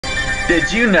Did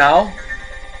you know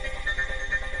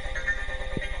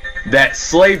that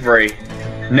slavery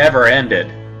never ended?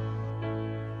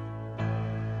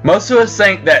 Most of us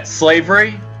think that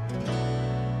slavery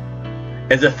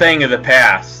is a thing of the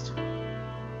past.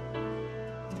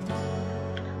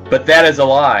 But that is a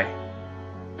lie.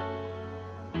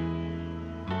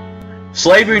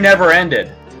 Slavery never ended.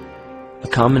 A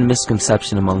common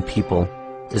misconception among people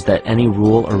is that any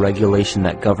rule or regulation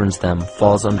that governs them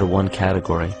falls under one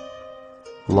category: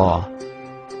 law.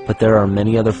 But there are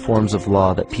many other forms of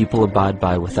law that people abide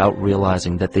by without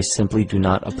realizing that they simply do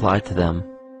not apply to them.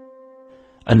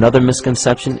 Another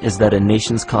misconception is that a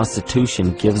nation's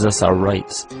constitution gives us our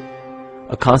rights.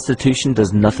 A constitution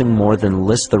does nothing more than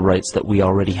list the rights that we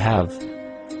already have.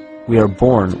 We are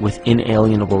born with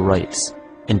inalienable rights,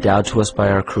 endowed to us by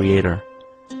our Creator.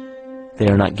 They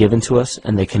are not given to us,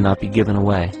 and they cannot be given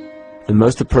away. The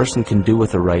most a person can do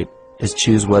with a right is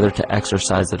choose whether to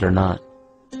exercise it or not.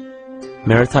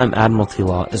 Maritime admiralty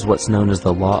law is what's known as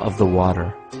the law of the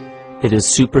water. It is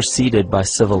superseded by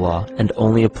civil law and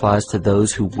only applies to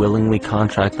those who willingly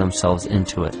contract themselves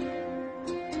into it.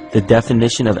 The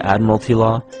definition of admiralty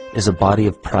law is a body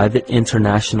of private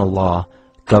international law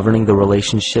governing the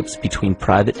relationships between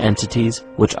private entities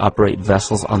which operate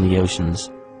vessels on the oceans.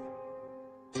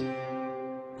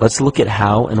 Let's look at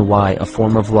how and why a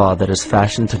form of law that is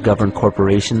fashioned to govern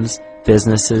corporations,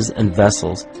 businesses, and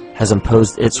vessels has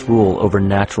imposed its rule over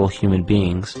natural human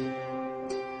beings.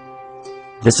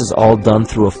 This is all done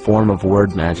through a form of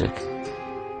word magic.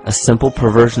 A simple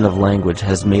perversion of language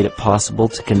has made it possible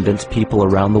to convince people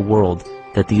around the world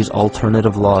that these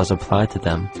alternative laws apply to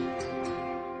them.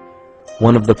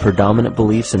 One of the predominant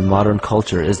beliefs in modern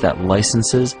culture is that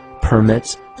licenses,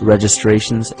 permits,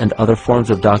 registrations, and other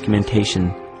forms of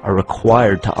documentation are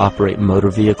required to operate motor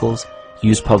vehicles,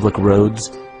 use public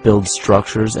roads, build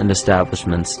structures and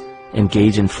establishments,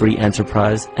 engage in free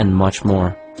enterprise, and much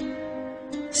more.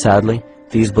 Sadly,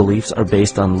 these beliefs are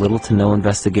based on little to no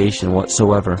investigation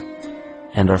whatsoever,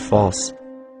 and are false.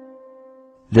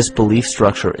 This belief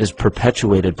structure is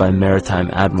perpetuated by maritime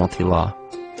admiralty law.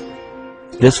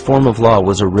 This form of law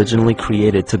was originally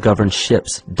created to govern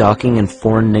ships docking in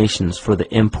foreign nations for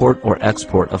the import or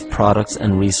export of products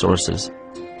and resources.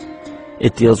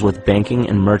 It deals with banking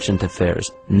and merchant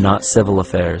affairs, not civil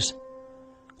affairs.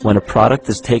 When a product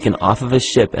is taken off of a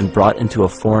ship and brought into a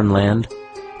foreign land,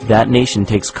 that nation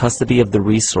takes custody of the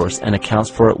resource and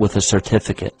accounts for it with a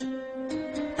certificate.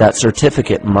 That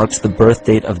certificate marks the birth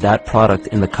date of that product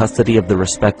in the custody of the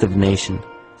respective nation.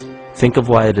 Think of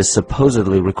why it is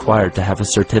supposedly required to have a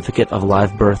certificate of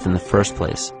live birth in the first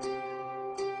place.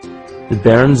 The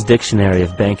Barron's Dictionary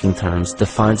of Banking Terms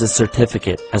defines a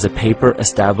certificate as a paper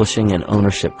establishing an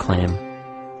ownership claim.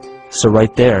 So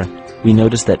right there, we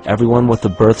notice that everyone with a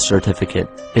birth certificate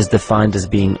is defined as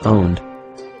being owned.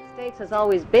 The United States has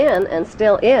always been, and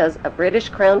still is, a British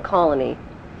Crown colony.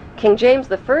 King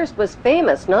James I was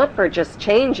famous not for just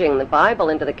changing the Bible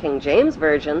into the King James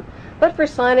Version, but for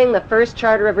signing the first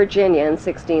Charter of Virginia in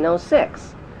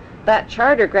 1606. That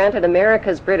charter granted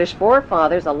America's British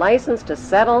forefathers a license to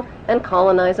settle and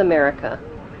colonize America.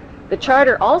 The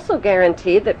charter also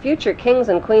guaranteed that future kings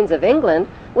and queens of England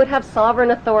would have sovereign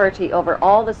authority over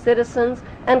all the citizens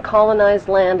and colonized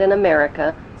land in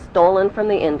America stolen from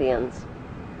the Indians.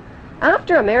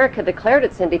 After America declared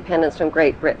its independence from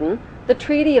Great Britain, the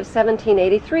Treaty of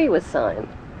 1783 was signed.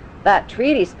 That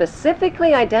treaty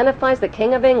specifically identifies the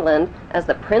King of England as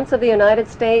the Prince of the United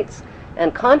States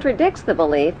and contradicts the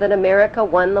belief that America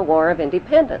won the War of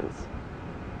Independence.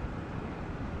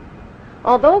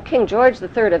 Although King George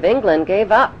III of England gave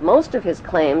up most of his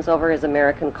claims over his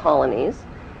American colonies,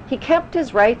 he kept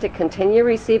his right to continue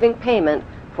receiving payment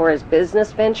for his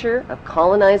business venture of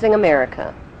colonizing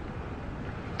America.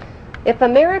 If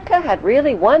America had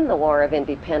really won the War of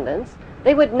Independence,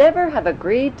 they would never have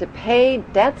agreed to pay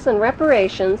debts and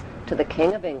reparations to the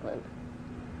King of England.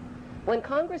 When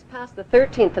Congress passed the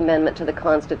 13th Amendment to the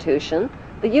Constitution,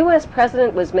 the U.S.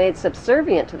 President was made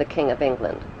subservient to the King of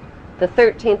England. The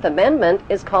 13th Amendment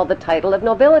is called the Title of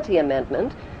Nobility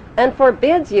Amendment and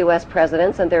forbids U.S.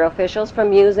 presidents and their officials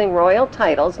from using royal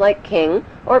titles like King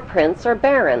or Prince or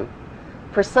Baron.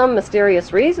 For some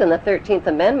mysterious reason, the 13th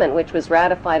Amendment, which was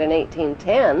ratified in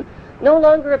 1810, no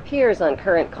longer appears on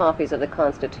current copies of the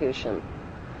Constitution.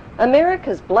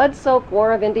 America's blood-soaked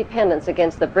War of Independence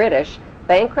against the British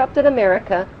bankrupted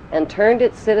America and turned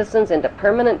its citizens into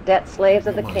permanent debt slaves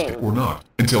of the king. Or not.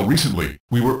 Until recently,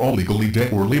 we were all legally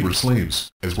debt or labor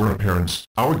slaves, as were our parents,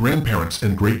 our grandparents,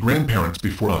 and great-grandparents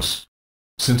before us.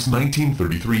 Since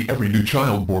 1933, every new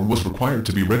child born was required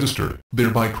to be registered,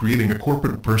 thereby creating a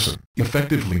corporate person,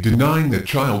 effectively denying that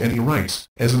child any rights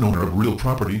as an owner of real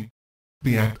property.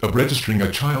 The act of registering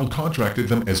a child contracted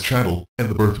them as chattel, and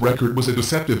the birth record was a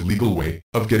deceptive legal way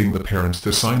of getting the parents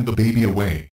to sign the baby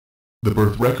away. The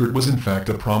birth record was in fact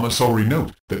a promissory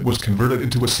note that was converted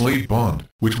into a slave bond,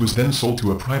 which was then sold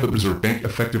to a private reserve bank,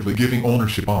 effectively giving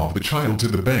ownership of the child to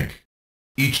the bank.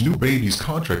 Each new baby's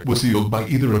contract was sealed by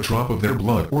either a drop of their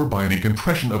blood or by an ink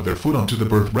impression of their foot onto the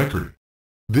birth record.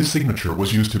 This signature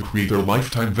was used to create their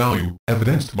lifetime value,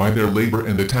 evidenced by their labor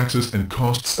and the taxes and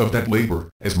costs of that labor,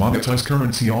 as monetized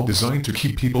currency, all designed to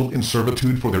keep people in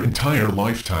servitude for their entire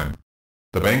lifetime.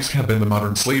 The banks have been the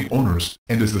modern slave owners,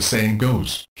 and as the saying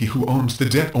goes, he who owns the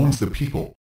debt owns the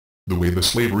people. The way the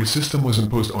slavery system was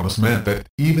imposed on us meant that,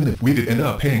 even if we did end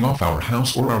up paying off our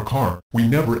house or our car, we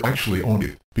never actually owned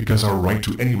it, because our right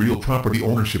to any real property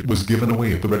ownership was given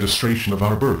away at the registration of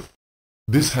our birth.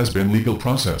 This has been legal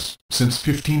process since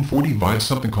 1540 via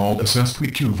something called a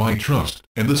cestui vi trust,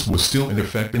 and this was still in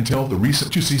effect until the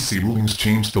recent UCC rulings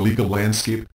changed the legal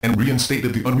landscape and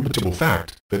reinstated the unrebuttable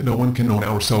fact that no one can own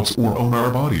ourselves or own our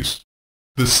bodies.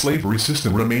 The slavery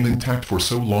system remained intact for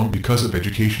so long because of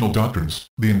educational doctrines,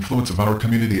 the influence of our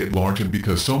community at large, and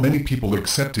because so many people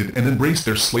accepted and embraced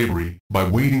their slavery by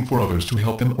waiting for others to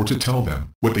help them or to tell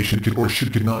them what they should or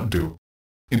could not do.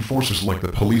 Enforcers like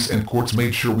the police and courts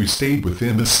made sure we stayed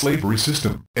within the slavery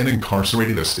system and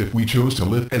incarcerated us if we chose to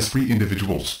live as free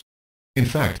individuals. In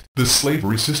fact, the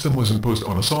slavery system was imposed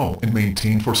on us all and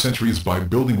maintained for centuries by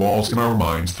building walls in our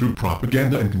minds through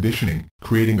propaganda and conditioning,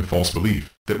 creating a false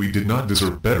belief that we did not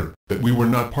deserve better, that we were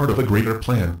not part of a greater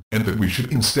plan, and that we should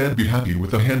instead be happy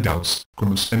with the handouts,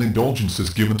 crumbs, and indulgences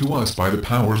given to us by the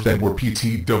powers that were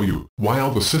PTW,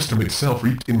 while the system itself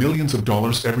reaped in millions of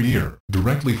dollars every year,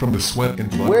 directly from the sweat and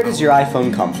blood. Where does your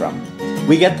iPhone come from?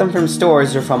 We get them from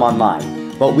stores or from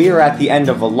online, but we are at the end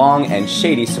of a long and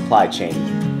shady supply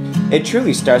chain. It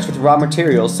truly starts with raw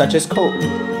materials such as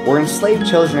coltan, where enslaved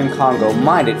children in Congo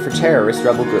mined it for terrorist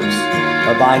rebel groups.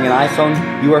 By buying an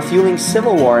iPhone, you are fueling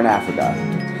civil war in Africa.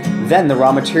 Then the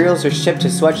raw materials are shipped to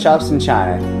sweatshops in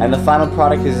China, and the final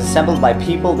product is assembled by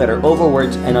people that are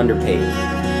overworked and underpaid.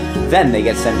 Then they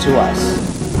get sent to us.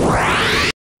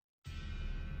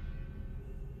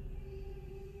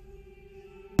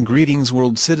 Greetings,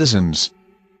 world citizens.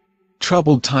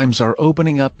 Troubled times are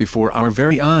opening up before our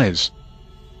very eyes.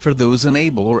 For those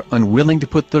unable or unwilling to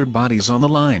put their bodies on the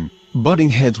line, butting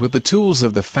heads with the tools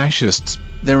of the fascists,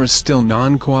 there is still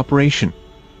non-cooperation.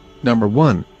 Number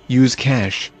 1. Use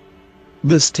cash.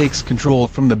 This takes control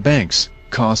from the banks,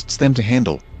 costs them to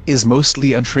handle, is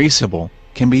mostly untraceable,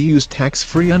 can be used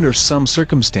tax-free under some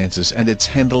circumstances, and its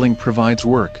handling provides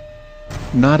work.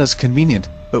 Not as convenient,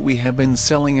 but we have been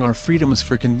selling our freedoms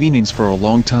for convenience for a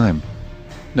long time.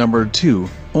 Number 2.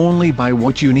 Only buy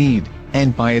what you need,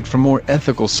 and buy it from more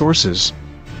ethical sources.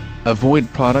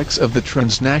 Avoid products of the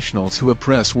transnationals who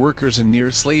oppress workers in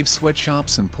near-slave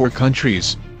sweatshops in poor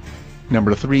countries.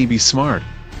 Number 3. Be smart.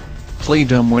 Play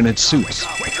dumb when it suits.